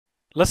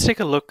Let's take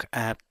a look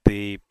at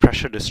the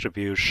pressure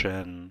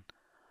distribution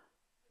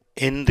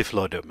in the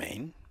flow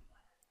domain.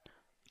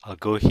 I'll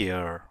go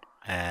here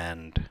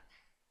and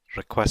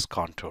request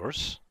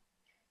contours,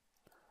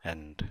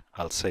 and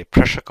I'll say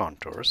pressure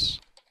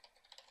contours,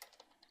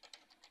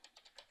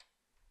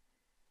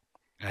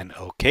 and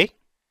OK.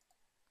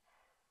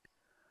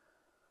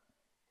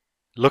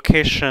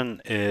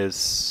 Location is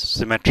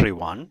symmetry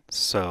 1,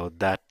 so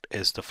that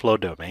is the flow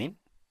domain.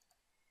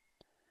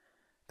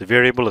 The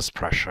variable is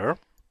pressure,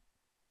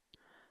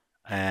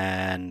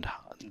 and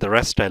the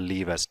rest I'll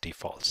leave as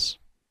defaults,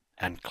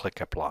 and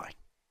click apply.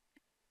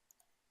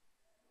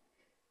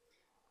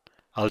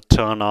 I'll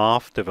turn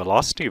off the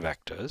velocity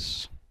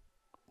vectors,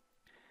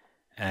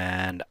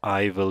 and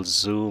I will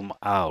zoom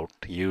out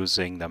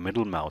using the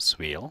middle mouse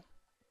wheel,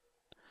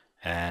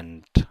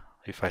 and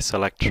if I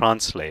select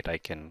translate, I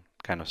can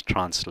kind of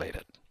translate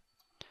it.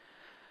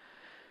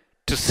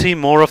 To see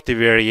more of the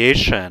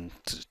variation,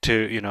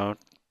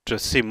 to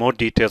see more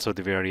details of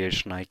the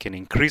variation, I can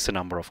increase the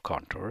number of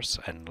contours,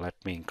 and let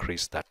me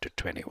increase that to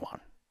 21.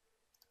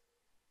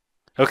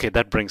 Okay,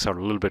 that brings out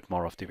a little bit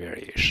more of the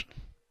variation.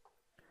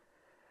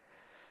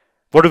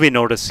 What do we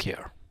notice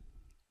here?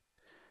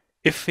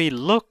 If we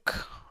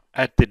look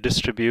at the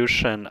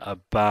distribution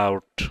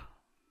about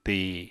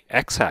the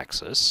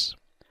x-axis,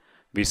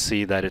 we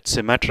see that it's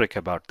symmetric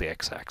about the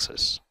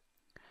x-axis.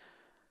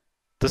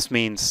 This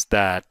means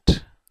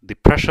that the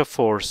pressure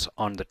force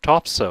on the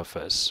top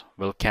surface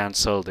will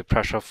cancel the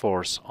pressure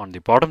force on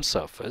the bottom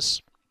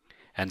surface,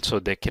 and so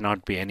there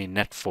cannot be any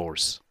net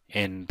force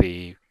in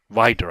the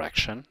y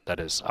direction,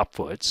 that is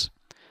upwards,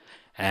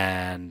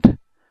 and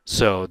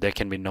so there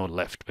can be no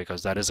lift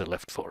because that is a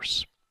lift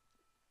force.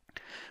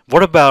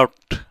 What about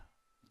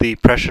the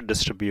pressure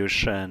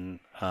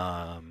distribution,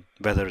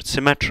 whether it's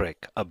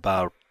symmetric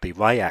about the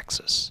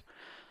y-axis?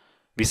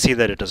 We see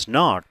that it is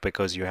not,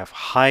 because you have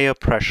higher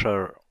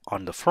pressure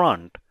on the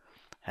front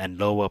and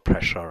lower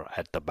pressure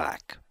at the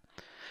back.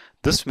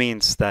 This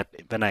means that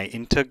when I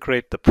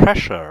integrate the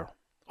pressure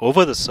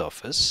over the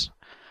surface,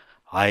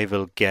 I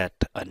will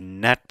get a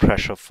net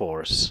pressure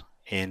force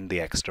in the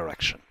x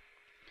direction.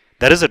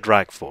 That is a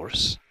drag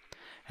force,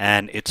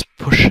 and it's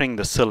pushing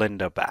the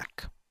cylinder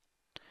back.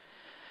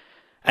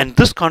 And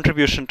this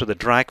contribution to the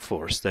drag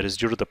force that is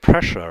due to the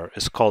pressure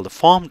is called the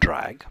form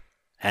drag,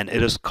 and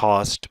it is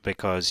caused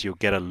because you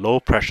get a low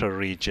pressure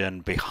region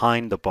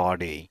behind the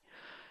body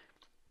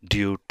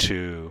due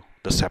to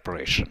the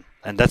separation,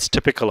 and that's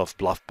typical of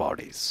bluff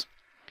bodies.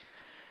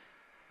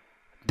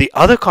 The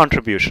other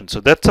contribution, so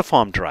that's a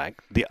form drag.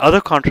 The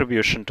other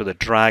contribution to the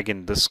drag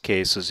in this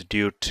case is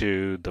due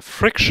to the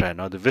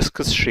friction or the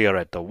viscous shear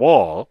at the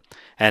wall,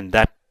 and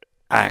that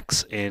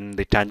acts in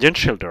the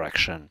tangential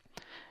direction.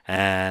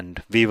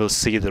 And we will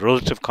see the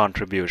relative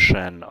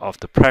contribution of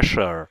the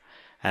pressure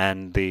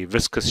and the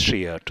viscous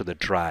shear to the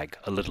drag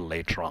a little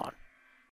later on.